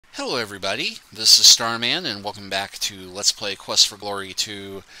Hello everybody, this is Starman and welcome back to Let's Play Quest for Glory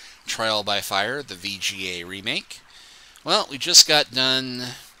 2 Trial by Fire, the VGA remake. Well, we just got done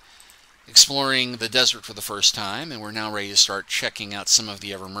exploring the desert for the first time and we're now ready to start checking out some of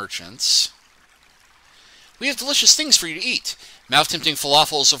the other merchants. We have delicious things for you to eat. Mouth-tempting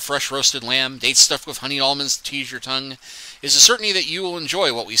falafels of fresh roasted lamb, dates stuffed with honey almonds to tease your tongue. It is a certainty that you will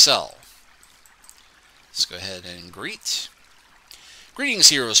enjoy what we sell. Let's go ahead and greet. Greetings,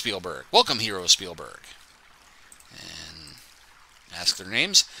 Hero Spielberg. Welcome, Hero Spielberg. And ask their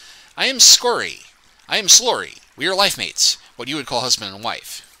names. I am Scory. I am Slory. We are life mates, what you would call husband and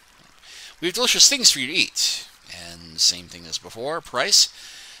wife. We have delicious things for you to eat. And same thing as before. Price.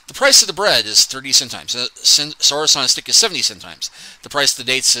 The price of the bread is 30 centimes. Soros on a stick is 70 centimes. The price of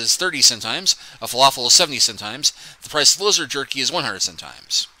the dates is 30 centimes. A falafel is 70 centimes. The price of the lizard jerky is 100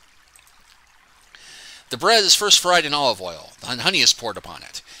 centimes. The bread is first fried in olive oil. The honey is poured upon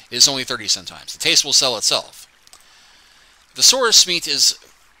it. It is only 30 centimes. The taste will sell itself. The Soros meat is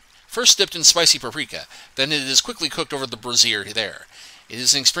first dipped in spicy paprika. Then it is quickly cooked over the brazier there. It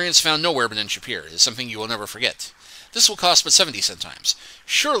is an experience found nowhere but in Shapir. It is something you will never forget. This will cost but 70 centimes.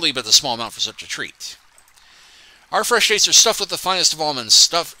 Surely but a small amount for such a treat. Our fresh dates are stuffed with the finest of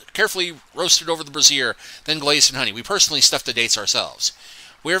almonds, carefully roasted over the brazier, then glazed in honey. We personally stuff the dates ourselves.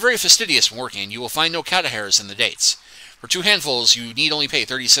 We are very fastidious when working, and you will find no cat hairs in the dates. For 2 handfuls, you need only pay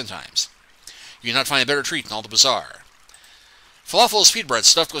 30 centimes. You cannot find a better treat in all the bazaar. Falafel is feed bread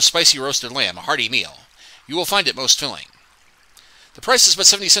stuffed with spicy roasted lamb, a hearty meal. You will find it most filling. The price is but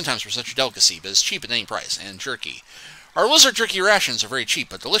 70 centimes for such a delicacy, but is cheap at any price, and jerky. Our lizard jerky rations are very cheap,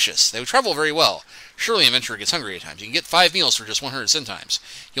 but delicious. They travel very well. Surely an adventurer gets hungry at times. You can get 5 meals for just 100 centimes.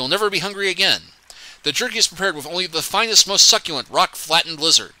 You'll never be hungry again. The jerky is prepared with only the finest, most succulent, rock-flattened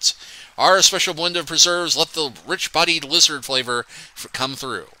lizards. Our special blend of preserves let the rich-bodied lizard flavor come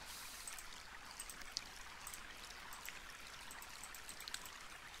through.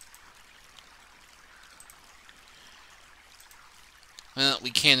 Well, we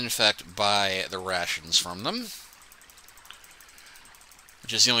can, in fact, buy the rations from them,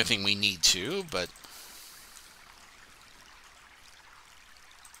 which is the only thing we need to, but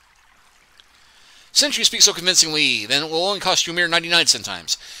since you speak so convincingly, then it will only cost you a mere 99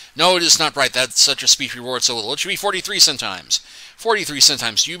 centimes. No, it is not right. That's such a speech reward so little. It should be 43 centimes. 43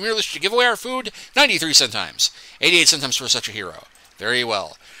 centimes. Do you merely wish to give away our food? 93 centimes. 88 centimes for such a hero. Very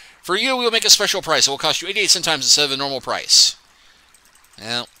well. For you, we will make a special price. It will cost you 88 centimes instead of the normal price.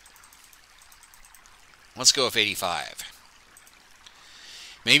 Well, let's go with 85.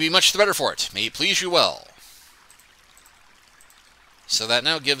 May be much the better for it. May it please you well. So that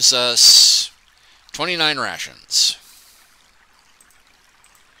now gives us 29 rations.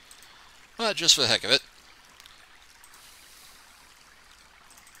 Well, just for the heck of it.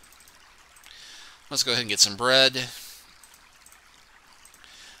 Let's go ahead and get some bread.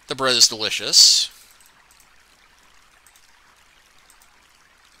 The bread is delicious.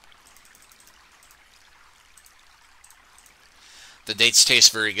 The dates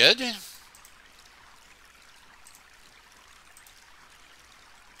taste very good.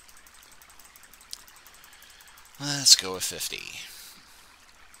 Let's go with 50.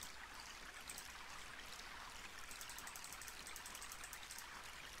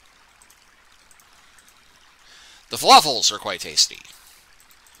 The falafels are quite tasty.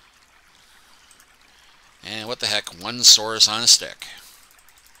 And what the heck, 1 Soros on a stick.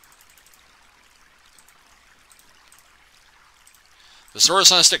 The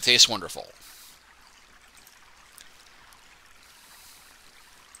Soros on a stick tastes wonderful.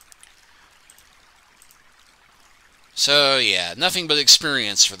 So, yeah, nothing but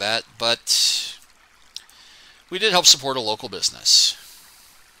experience for that, but we did help support a local business.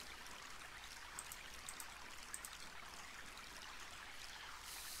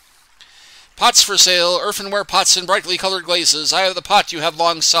 Pots for sale, earthenware pots in brightly colored glazes. I have the pot you have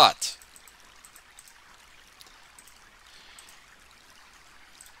long sought.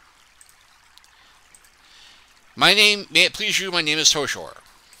 May it please you, my name is Toshor.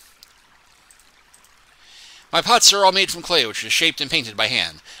 My pots are all made from clay, which is shaped and painted by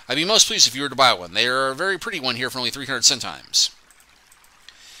hand. I'd be most pleased if you were to buy one. They are a very pretty one here for only 300 centimes.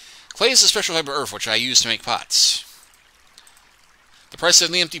 Clay is a special type of earth which I use to make pots. The price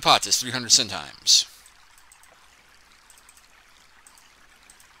of the empty pot is 300 centimes.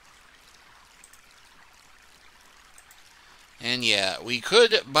 And yeah, we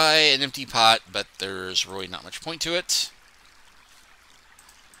could buy an empty pot, but there's really not much point to it.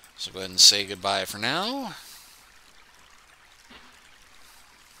 So go ahead and say goodbye for now.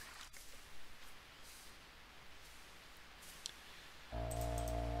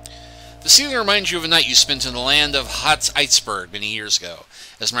 The ceiling reminds you of a night you spent in the land of Hot Iceberg many years ago.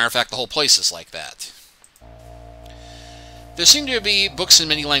 As a matter of fact, the whole place is like that. There seem to be books in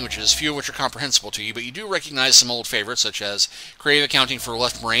many languages, few of which are comprehensible to you, but you do recognize some old favorites, such as Creative Accounting for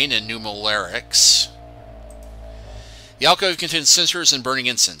Left Brain and Numerics. The alcove contains censers and burning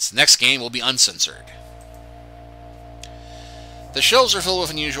incense. The next game will be uncensored. The shelves are filled with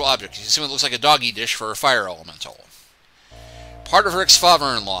unusual objects. You see what looks like a doggy dish for a fire elemental. Part of Rick's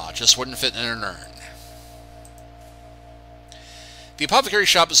father-in-law just wouldn't fit in an urn. The apothecary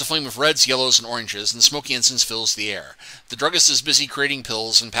shop is aflame with reds, yellows, and oranges, and smoky incense fills the air. The druggist is busy creating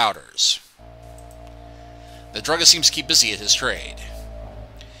pills and powders. The druggist seems to keep busy at his trade.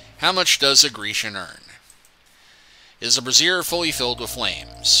 How much does a Grecian earn? Is a brazier fully filled with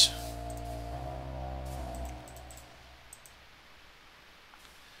flames?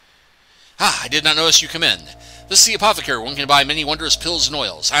 Ah, I did not notice you come in. This is the apothecary. One can buy many wondrous pills and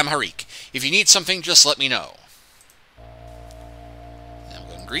oils. I'm Harik. If you need something, just let me know. Now we'll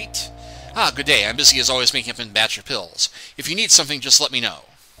go and greet. Ah, good day. I'm busy as always making up a batch of pills. If you need something, just let me know.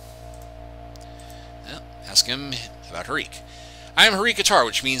 Well, ask him about Harik. I am Harik Atar,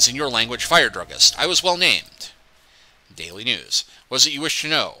 which means in your language, fire druggist. I was well named. Daily News. What is it you wish to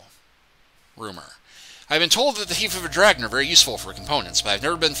know? Rumor. I have been told that the teeth of a dragon are very useful for components, but I have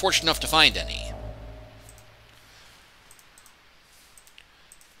never been fortunate enough to find any.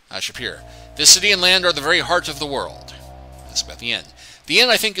 Shapir. This city and land are the very heart of the world. That's about the inn. The inn,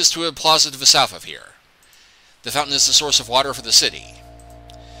 I think, is to a plaza to the south of here. The fountain is the source of water for the city.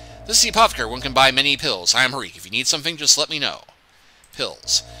 This is the apothecary. One can buy many pills. I am Harik. If you need something, just let me know.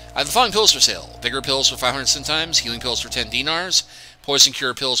 Pills. I have the following pills for sale. Vigor pills for 500 centimes, healing pills for 10 dinars, poison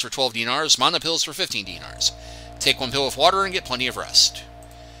cure pills for 12 dinars, mana pills for 15 dinars. Take one pill with water and get plenty of rest.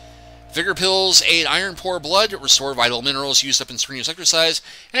 Vigor pills aid iron poor blood, restore vital minerals used up in strenuous exercise,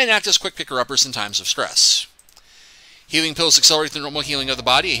 and act as quick picker-uppers in times of stress. Healing pills accelerate the normal healing of the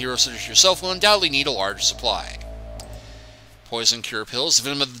body. A hero such as yourself will undoubtedly need a large supply. Poison cure pills. The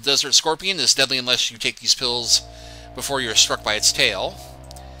venom of the desert scorpion is deadly unless you take these pills before you are struck by its tail.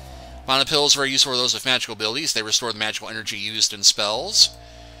 Mana pills are very useful for those with magical abilities. They restore the magical energy used in spells.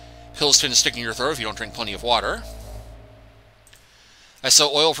 Pills tend to stick in your throat if you don't drink plenty of water. I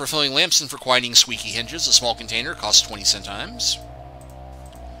sell oil for filling lamps and for quieting squeaky hinges. A small container costs 20 centimes.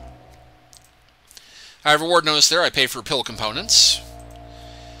 I have a reward notice there. I pay for pill components.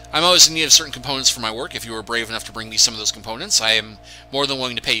 I'm always in need of certain components for my work. If you were brave enough to bring me some of those components, I am more than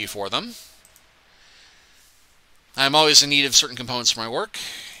willing to pay you for them. I'm always in need of certain components for my work.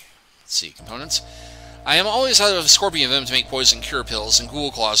 Let's see, components. I am always out of scorpion venom to make poison cure pills and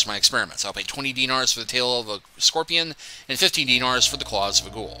ghoul claws for my experiments. I'll pay 20 dinars for the tail of a scorpion and 15 dinars for the claws of a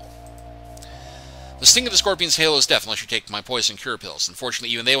ghoul. The sting of the scorpion's tail is death unless you take my poison cure pills.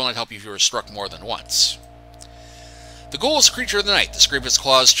 Unfortunately, even they will not help you if you are struck more than once. The ghoul is a creature of the night. The scrape of its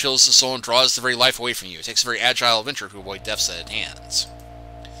claws chills the soul and draws the very life away from you. It takes a very agile adventure to avoid death's at hands.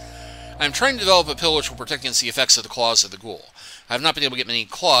 I am trying to develop a pill which will protect against the effects of the claws of the ghoul. I have not been able to get many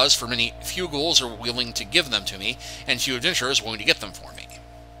claws, for few ghouls are willing to give them to me, and few adventurers are willing to get them for me.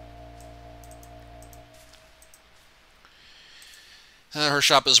 Her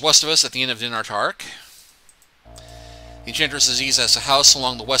shop is west of us, at the end of Dinar Tark. The Enchantress Aziz has a house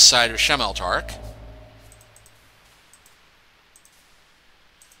along the west side of Shamel Tark.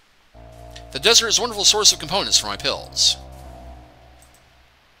 The desert is a wonderful source of components for my pills.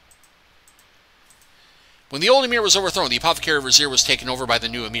 When the old Emir was overthrown, the apothecary of Razir was taken over by the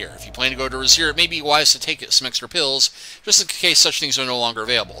new Emir. If you plan to go to Razir, it may be wise to take some extra pills, just in case such things are no longer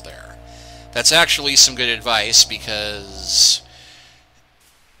available there. That's actually some good advice, because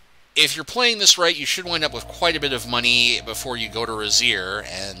if you're playing this right, you should wind up with quite a bit of money before you go to Razir,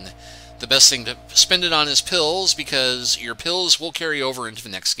 and the best thing to spend it on is pills, because your pills will carry over into the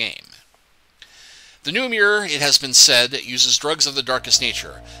next game. The new Emir, it has been said, uses drugs of the darkest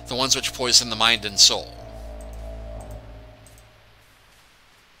nature, the ones which poison the mind and soul.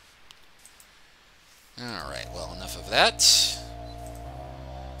 Alright, well, enough of that.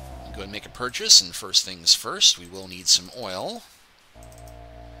 I'll go ahead and make a purchase, and first things first, we will need some oil.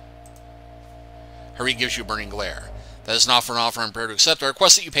 Hurry gives you burning glare. That is an offer I'm prepared to accept. I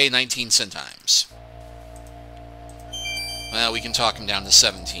request that you pay 19 centimes. Well, we can talk him down to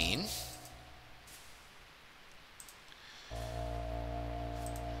 17.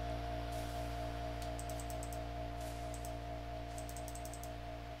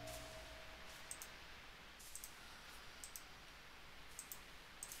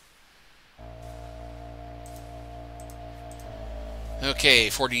 Okay,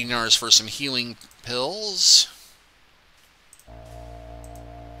 40 dinars for some healing pills.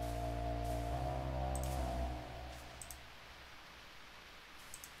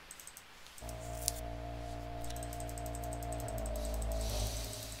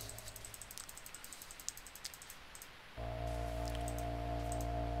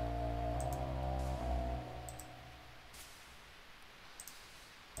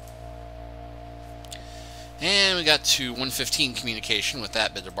 And we got to 115 communication with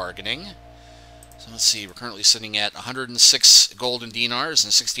that bit of bargaining. So let's see, we're currently sitting at 106 golden dinars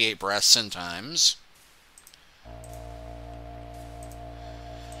and 68 brass centimes.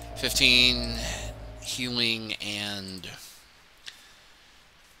 15 healing and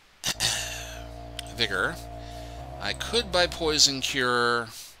vigor. I could buy poison cure,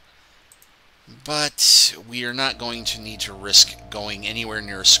 but we are not going to need to risk going anywhere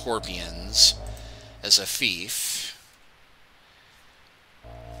near scorpions as a fief,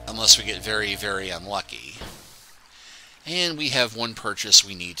 unless we get very, very unlucky. And we have one purchase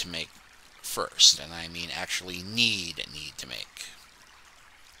we need to make first, and I mean actually need to make.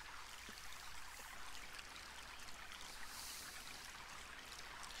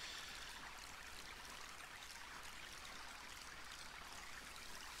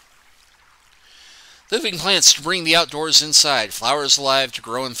 Living plants to bring the outdoors inside, flowers alive to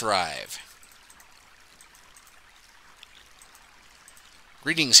grow and thrive.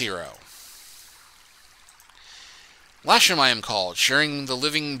 Greetings, hero. Lasham I am called, sharing the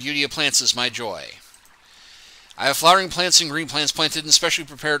living beauty of plants is my joy. I have flowering plants and green plants planted in specially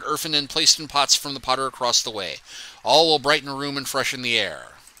prepared earthen and placed in pots from the potter across the way. All will brighten a room and freshen the air.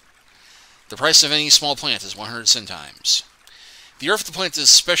 The price of any small plant is 100 centimes. The earth of the plant is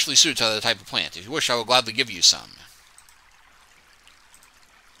specially suited to the type of plant. If you wish, I will gladly give you some.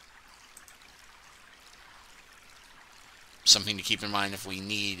 Something to keep in mind if we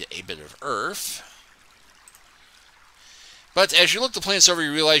need a bit of earth. But as you look the plants over,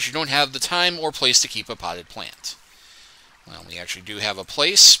 you realize you don't have the time or place to keep a potted plant. Well, we actually do have a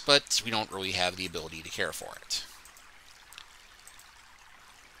place, but we don't really have the ability to care for it.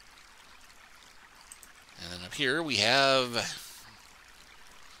 And then up here we have...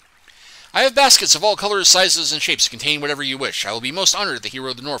 I have baskets of all colors, sizes, and shapes to contain whatever you wish. I will be most honored if the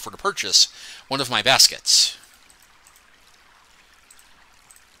hero of the North were to purchase one of my baskets.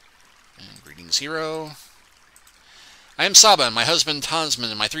 And greetings, hero. I am Saba, and my husband Tasman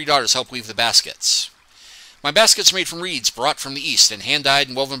and my 3 daughters help weave the baskets. My baskets are made from reeds brought from the east and hand-dyed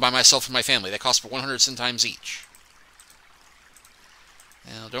and woven by myself and my family. They cost but 100 centimes each.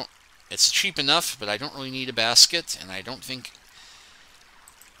 Now, it's cheap enough, but I don't really need a basket, and I don't think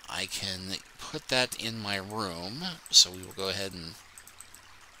I can put that in my room, so we will go ahead and...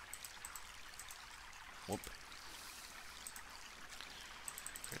 Whoop.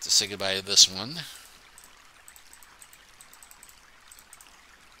 I have to say goodbye to this one.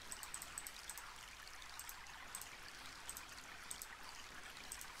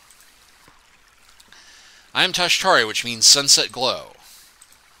 I am Tashtari, which means sunset glow.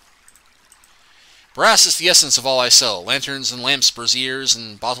 Brass is the essence of all I sell. Lanterns and lamps, braziers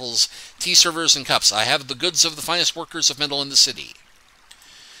and bottles, tea servers and cups. I have the goods of the finest workers of metal in the city.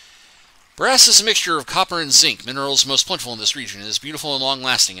 Brass is a mixture of copper and zinc, minerals most plentiful in this region. It is beautiful and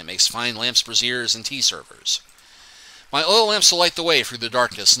long-lasting. It makes fine lamps, braziers, and tea servers. My oil lamps will light the way through the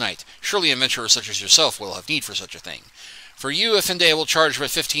darkness night. Surely an adventurer such as yourself will have need for such a thing. For you, Effendi, I will charge but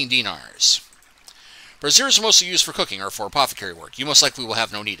 15 dinars. Braziers are mostly used for cooking or for apothecary work. You most likely will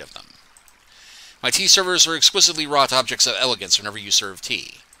have no need of them. My tea servers are exquisitely wrought objects of elegance whenever you serve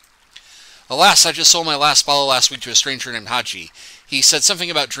tea. Alas, I just sold my last bottle last week to a stranger named Haji. He said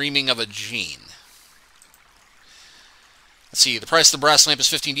something about dreaming of a djinn. Let's see, the price of the brass lamp is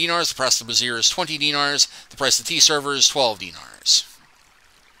 15 dinars, the price of the brazier is 20 dinars, the price of the tea server is 12 dinars.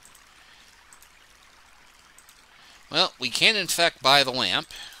 Well, we can in fact buy the lamp.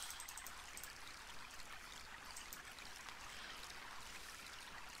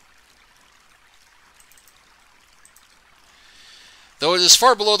 Though it is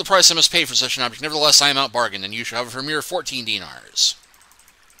far below the price I must pay for such an object, nevertheless I am outbargained, and you shall have it for a mere 14 dinars.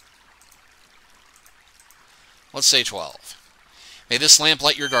 Let's say 12. May this lamp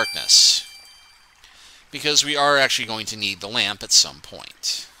light your darkness. Because we are actually going to need the lamp at some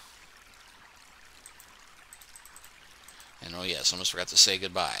point. And oh yes, almost forgot to say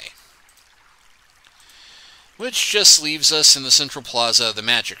goodbye. Which just leaves us in the Central Plaza of the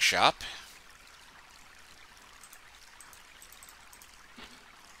Magic Shop.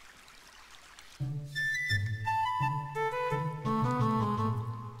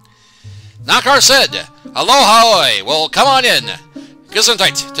 Nakar said, "Aloha! Well, come on in.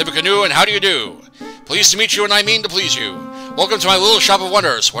 Gesundheit, Tippecanoe, and how do you do? Pleased to meet you, and I mean to please you. Welcome to my little shop of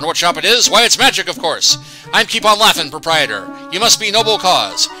wonders. Wonder what shop it is? Why, it's magic, of course. I'm Keep On Laughing, proprietor. You must be Noble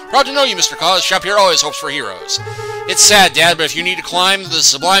Cause. Proud to know you, Mr. Cause. Shop here always hopes for heroes. It's sad, Dad, but if you need to climb the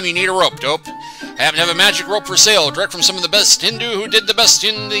sublime, you need a rope, dope. I happen to have a magic rope for sale, direct from some of the best Hindu who did the best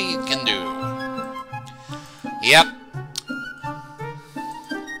Hindi can do." Yep.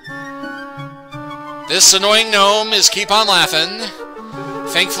 This annoying gnome is Keep On Laughing.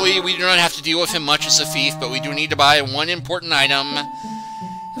 Thankfully, we do not have to deal with him much as a thief, but we do need to buy one important item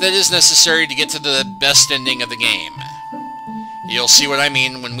that is necessary to get to the best ending of the game. You'll see what I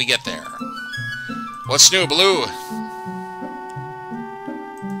mean when we get there. What's new, Blue?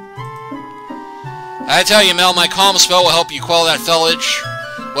 I tell you, Mel, my calm spell will help you quell that fellage.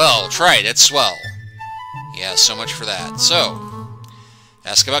 Well, try it, it's swell. Yeah, so much for that. So,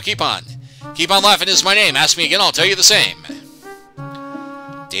 ask about Keep On. Keep On Laughing is my name. Ask me again, I'll tell you the same.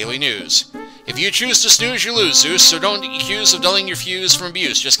 Daily News. If you choose to snooze, you lose, Zeus, so don't accuse of dulling your fuse from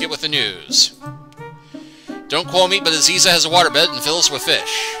abuse. Just get with the news. Don't quell me, but Aziza has a waterbed and fills with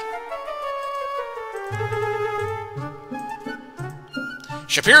fish.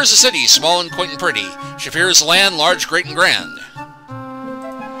 Shapir is a city, small and quaint and pretty. Shapir is a land, large, great, and grand.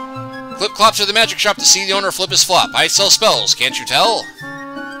 Clip-clop to the magic shop to see the owner flip his flop. I sell spells, can't you tell?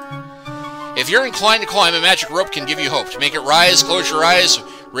 If you're inclined to climb, a magic rope can give you hope. To make it rise, close your eyes,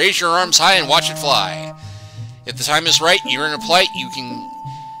 raise your arms high, and watch it fly. If the time is right, you're in a plight, you can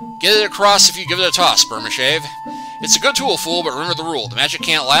get it across if you give it a toss, Burmashave. It's a good tool, fool, but remember the rule. The magic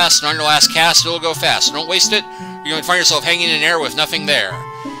can't last, and on your last cast, it'll go fast. So don't waste it, or you're going to find yourself hanging in air with nothing there.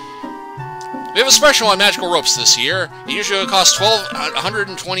 We have a special on magical ropes this year. It usually costs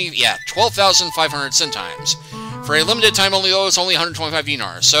 12,500 centimes. For a limited time only, though, it's only 125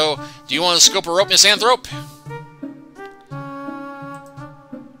 dinars. So, do you want to scope a rope, Miss Anthrope?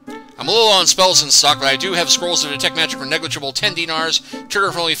 I'm a little on spells in stock, but I do have scrolls of detect magic for negligible 10 dinars,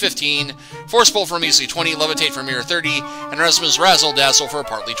 trigger for only 15, force pull for measly 20, levitate for a mere 30, and Erasmus Razzle Dazzle for a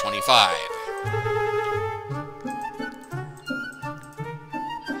partly 25.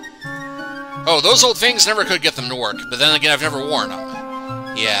 Oh, those old things never could get them to work, but then again, I've never worn them.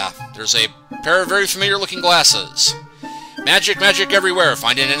 Yeah, there's a pair of very familiar-looking glasses. Magic, magic everywhere,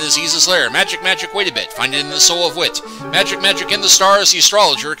 find it in Aziz's lair. Magic, magic, wait a bit, find it in the soul of wit. Magic, magic in the stars, the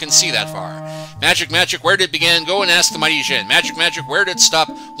astrologer can see that far. Magic, magic, where did it begin? Go and ask the mighty Jin. Magic, magic, where did it stop?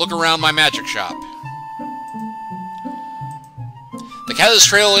 Look around my magic shop. The cat is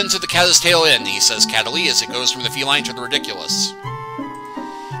trail into the cat is tail in, he says cattily as it goes from the feline to the ridiculous.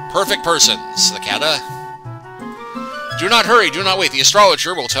 Perfect persons, the catta. Do not hurry, do not wait. The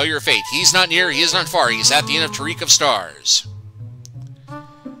astrologer will tell your fate. He's not near, he is not far. He's at the end of Tariq of Stars.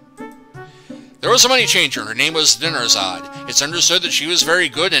 There was a money changer. Her name was Dinarzad. It's understood that she was very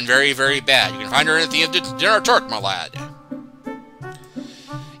good and very, very bad. You can find her at the end of Dinar Turk, my lad.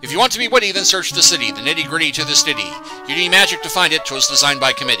 If you want to be witty, then search the city. The nitty-gritty to the stitty. You need magic to find it. 'Twas designed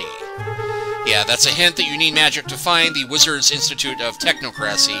by committee. Yeah, that's a hint that you need magic to find the Wizards Institute of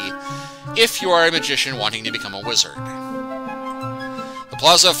Technocracy if you are a magician wanting to become a wizard. The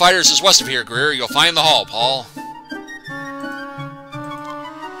Plaza of Fighters is west of here, Greer. You'll find the hall, Paul.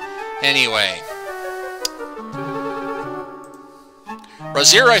 Anyway.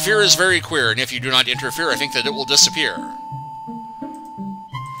 Razir, I fear, is very queer, and if you do not interfere, I think that it will disappear.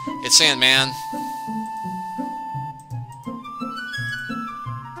 It's Sandman.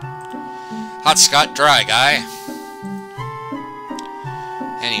 Hot Scott, dry guy.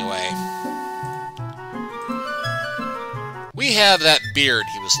 Anyway. We have that beard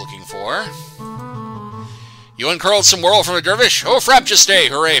he was looking for. You uncurled some whirl from a dervish? Oh, frabjeste!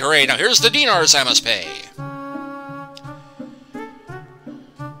 Hooray, hooray! Now here's the dinars I must pay.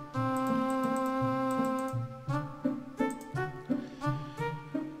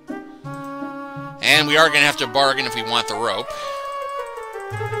 And we are going to have to bargain if we want the rope.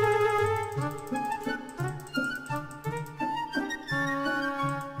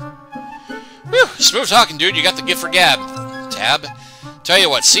 Whew, smooth talking, dude. You got the gift for gab. Tab. Tell you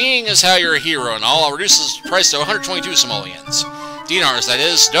what, seeing as how you're a hero and all, I'll reduce the price to 122 simoleons. Dinars, that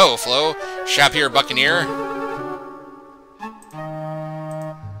is. Dough, Flo. Shop here, Buccaneer.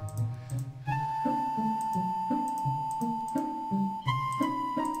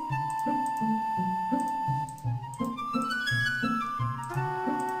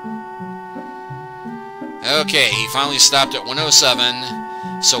 Okay, he finally stopped at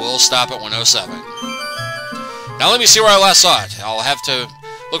 107, so we'll stop at 107. Now let me see where I last saw it. I'll have to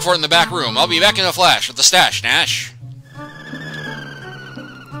look for it in the back room. I'll be back in a flash with the stash, Nash.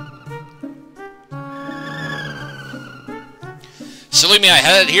 Silly me, I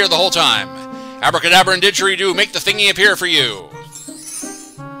had it here the whole time. Abracadabra and didgeridoo, make the thingy appear for you.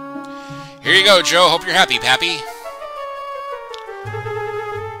 Here you go, Joe. Hope you're happy, Pappy.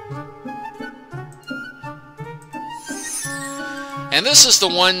 And this is the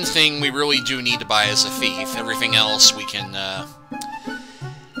one thing we really do need to buy as a thief. Everything else we can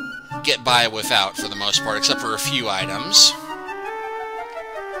get by without for the most part, except for a few items.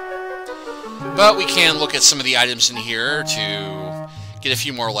 But we can look at some of the items in here to get a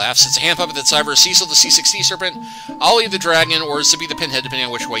few more laughs. It's a hand puppet that's either Cecil the C6C Serpent, Ollie the Dragon, or Zippy the Pinhead, depending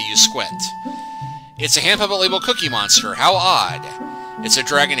on which way you squint. It's a hand puppet labeled Cookie Monster. How odd. It's a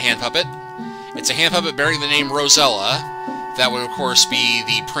dragon hand puppet. It's a hand puppet bearing the name Rosella. That would, of course, be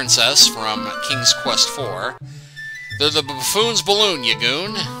the princess from King's Quest IV. They're the buffoon's balloon, you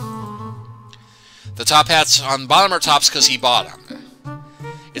goon. The top hats on the bottom are tops because he bought them.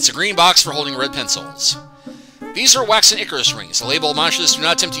 It's a green box for holding red pencils. These are Wax and Icarus rings. The label admonishes do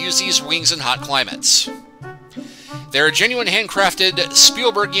not attempt to use these wings in hot climates. They're genuine handcrafted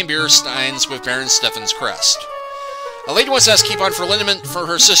Spielbergian beer steins with Baron Stephen's crest. A lady once asked Keep On for liniment for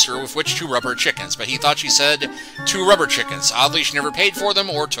her sister with which to rub her chickens, but he thought she said 2 rubber chickens. Oddly, she never paid for them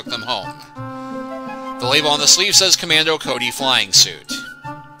or took them home. The label on the sleeve says Commando Cody Flying Suit.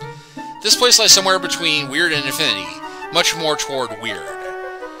 This place lies somewhere between weird and infinity, much more toward weird.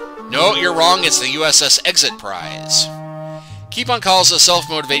 No, you're wrong, it's the USS Exit Prize. Keep On calls a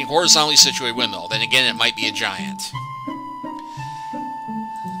self-motivating, horizontally situated windmill. Then again, it might be a giant.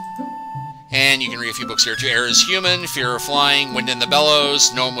 And you can read a few books here too. Air is Human, Fear of Flying, Wind in the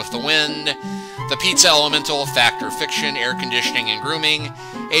Bellows, Gnome with the Wind, The Pizza Elemental, Fact or Fiction, Air Conditioning and Grooming,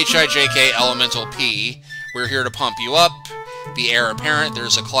 HIJK Elemental P, We're Here to Pump You Up, The Heir Apparent,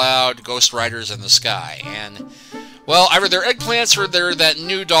 There's a Cloud, Ghost Riders in the Sky. And, well, either they're eggplants or they're that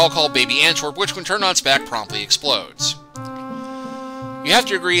new doll called Baby Antwerp, which when turned on its back promptly explodes. You have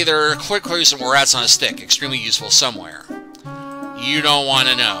to agree there are clearly some rats on a stick, extremely useful somewhere. You don't want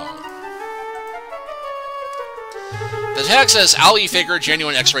to know. The tag says Ali Faker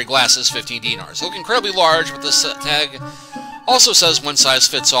Genuine X-ray Glasses, 15 dinars. They look incredibly large, but this tag also says one size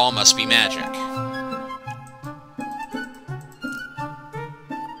fits all, must be magic.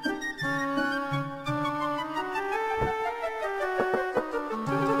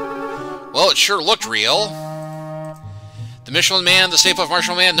 Well, it sure looked real. The Michelin Man, the Stay Puft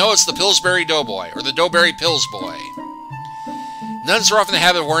Marshmallow Man, no, it's the Pillsbury Doughboy, or the Doughberry Pills Boy. Nuns are often in the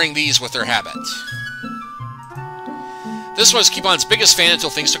habit of wearing these with their habit. This was Keep On's biggest fan until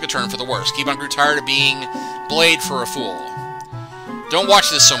things took a turn for the worse. Keep On grew tired of being Blade for a fool. Don't watch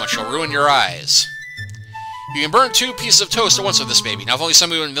this so much, you'll ruin your eyes. You can burn 2 pieces of toast at once with this baby. Now if only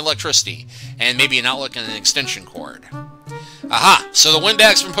somebody with electricity, and maybe an outlet and an extension cord. Aha! So the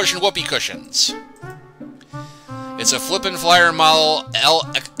windbag's been pushing whoopee cushions. It's a Flippin' Flyer model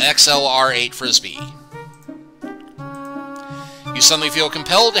XLR8 Frisbee. You suddenly feel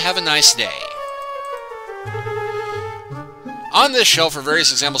compelled to have a nice day. On this shelf are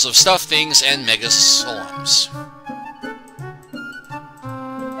various examples of stuffed things and mega slums.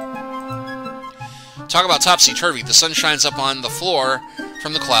 Talk about topsy-turvy. The sun shines up on the floor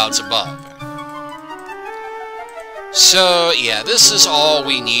from the clouds above. So, yeah, this is all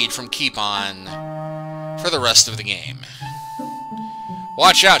we need from Keep On for the rest of the game.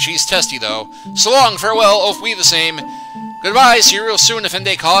 Watch out, she's testy, though. So long, farewell, oaf we the same. Goodbye, see you real soon if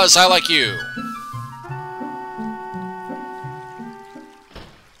any cause I like you.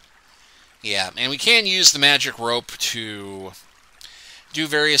 Yeah, and we can use the magic rope to do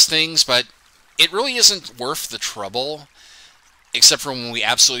various things, but it really isn't worth the trouble, except for when we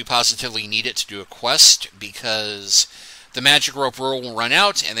absolutely positively need it to do a quest, because the magic rope will run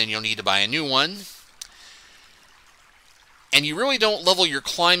out, and then you'll need to buy a new one. And you really don't level your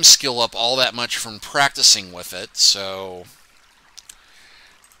climb skill up all that much from practicing with it, so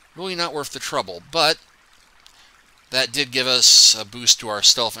really not worth the trouble, but that did give us a boost to our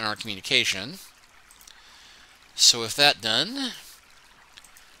stealth and our communication. So with that done,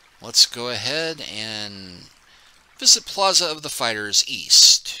 let's go ahead and visit Plaza of the Fighters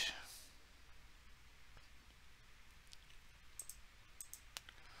East.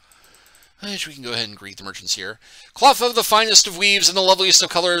 We can go ahead and greet the merchants here. Cloth of the finest of weaves and the loveliest of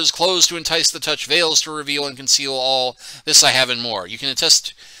colors, clothes to entice the touch, veils to reveal and conceal all, this I have and more. You can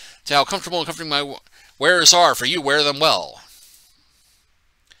attest to how comfortable and comforting my wares are, for you wear them well.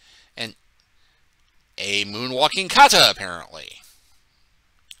 And a moonwalking kata, apparently.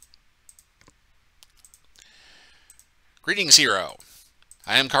 Greetings, hero.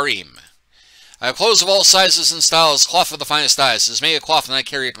 I am Karim. I have clothes of all sizes and styles, cloth of the finest dyes. It is made of cloth, and I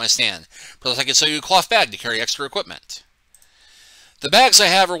carry it at my stand. Perhaps I can sell you a cloth bag to carry extra equipment. The bags I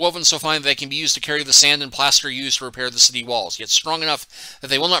have are woven so fine that they can be used to carry the sand and plaster used to repair the city walls, yet strong enough that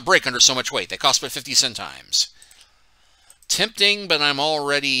they will not break under so much weight. They cost but 50 centimes. Tempting, but I'm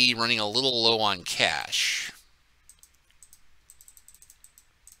already running a little low on cash.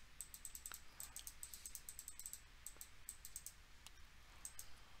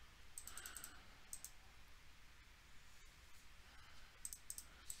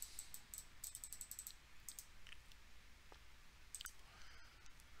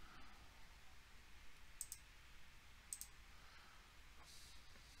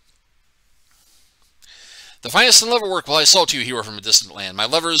 The finest in lever work will I sell to you, hero from a distant land. My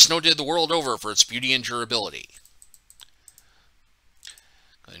lever is noted the world over for its beauty and durability.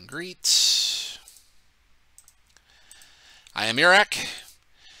 Go ahead and greet. I am Irak.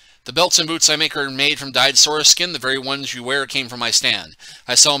 The belts and boots I make are made from dyed saurus skin. The very ones you wear came from my stand.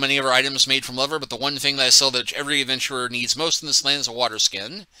 I sell many other items made from leather, but the one thing that I sell that every adventurer needs most in this land is a water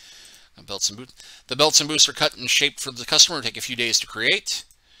skin. Belts and boots. The belts and boots are cut and shaped for the customer and take a few days to create.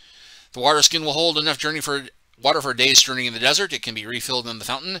 The water skin will hold enough water for a day's journey in the desert. It can be refilled in the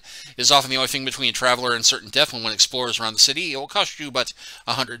fountain. It is often the only thing between a traveler and certain death when one explores around the city. It will cost you but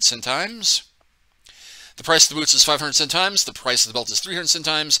 100 centimes. The price of the boots is 500 centimes. The price of the belt is 300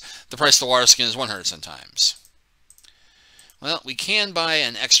 centimes. The price of the water skin is 100 centimes. Well, we can buy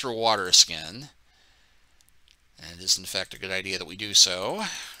an extra water skin. And it is, in fact, a good idea that we do so.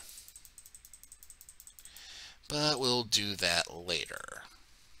 But we'll do that later.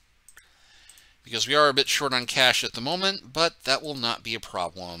 Because we are a bit short on cash at the moment, but that will not be a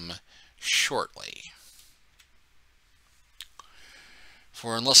problem shortly.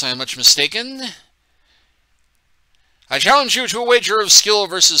 For unless I am much mistaken, I challenge you to a wager of skill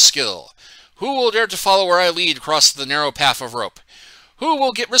versus skill. Who will dare to follow where I lead across the narrow path of rope? Who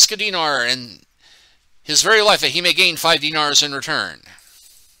will risk a dinar and his very life that he may gain 5 dinars in return?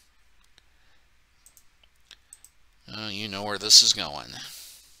 You know where this is going.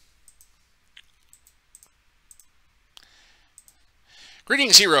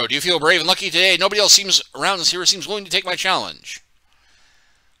 Greetings, hero. Do you feel brave and lucky today? Nobody else seems around this hero seems willing to take my challenge.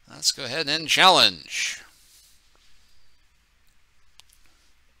 Let's go ahead and challenge.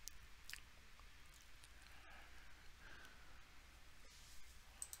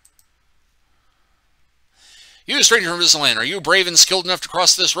 You, stranger from this land, are you brave and skilled enough to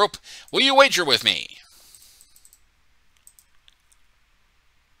cross this rope? Will you wager with me?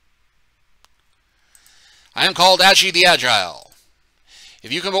 I am called Agi the Agile.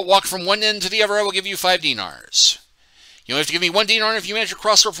 If you can but walk from one end to the other, I will give you 5 dinars. You only have to give me 1 dinar, and if you manage to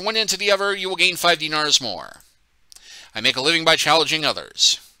cross the rope from one end to the other, you will gain 5 dinars more. I make a living by challenging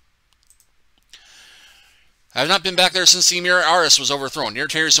others. I have not been back there since the Emir Aris was overthrown.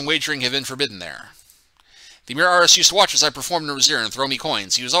 Entertainers and wagering have been forbidden there. The Emir Aris used to watch as I performed in Wazir and throw me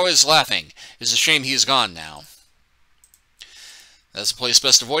coins. He was always laughing. It is a shame he is gone now. That's a place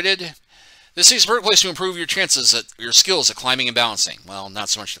best avoided. This is a perfect place to improve your chances at your skills at climbing and balancing. Well, not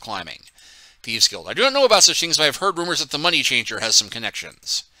so much the climbing. Thieves Guild. I do not know about such things, but I have heard rumors that the Money Changer has some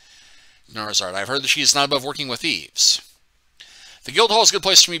connections. Norazard. I have heard that she is not above working with thieves. The guild hall is a good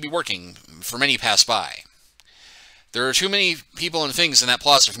place for me to be working, for many pass by. There are too many people and things in that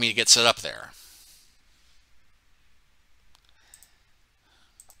plaza for me to get set up there.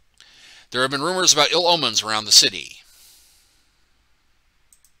 There have been rumors about ill omens around the city.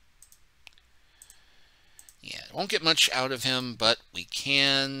 Yeah, won't get much out of him, but we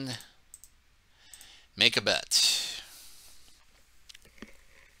can make a bet.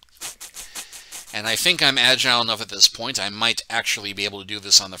 And I think I'm agile enough at this point. I might actually be able to do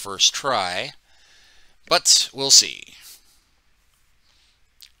this on the first try, but we'll see.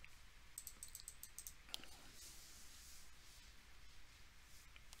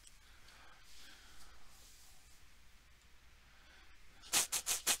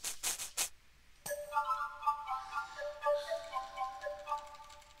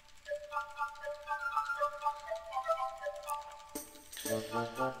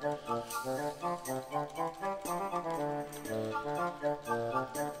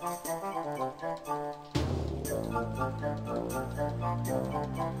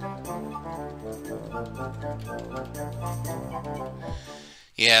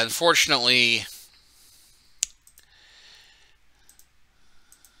 Yeah, unfortunately,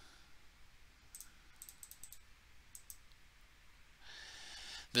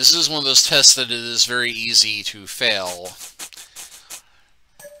 this is one of those tests that it is very easy to fail.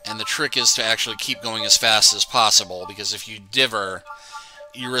 And the trick is to actually keep going as fast as possible, because if you diver,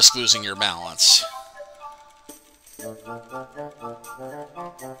 you risk losing your balance.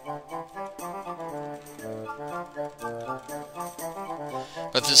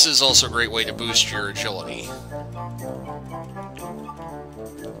 But this is also a great way to boost your agility.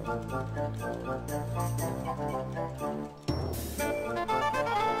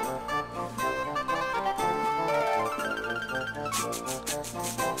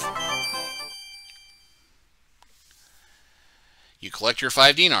 You collect your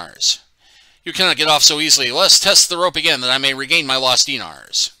 5 dinars. You cannot get off so easily. Let's test the rope again that I may regain my lost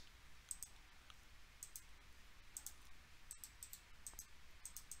dinars.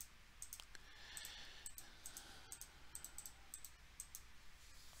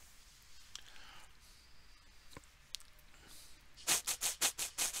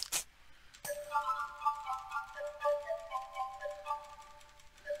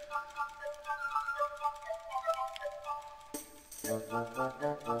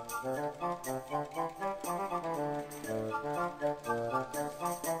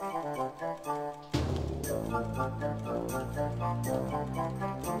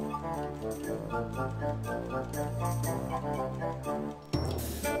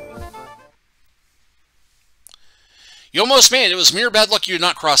 You almost made it. It was mere bad luck you did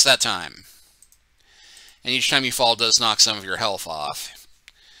not cross that time. And each time you fall does knock some of your health off.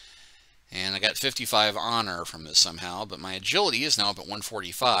 And I got 55 honor from this somehow, but my agility is now up at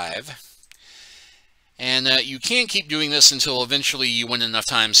 145. And you can keep doing this until eventually you win enough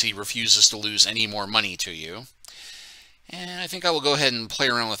times he refuses to lose any more money to you. And I think I will go ahead and play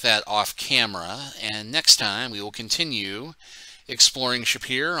around with that off camera. And next time we will continue exploring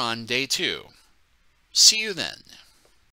Shapir on day 2. See you then.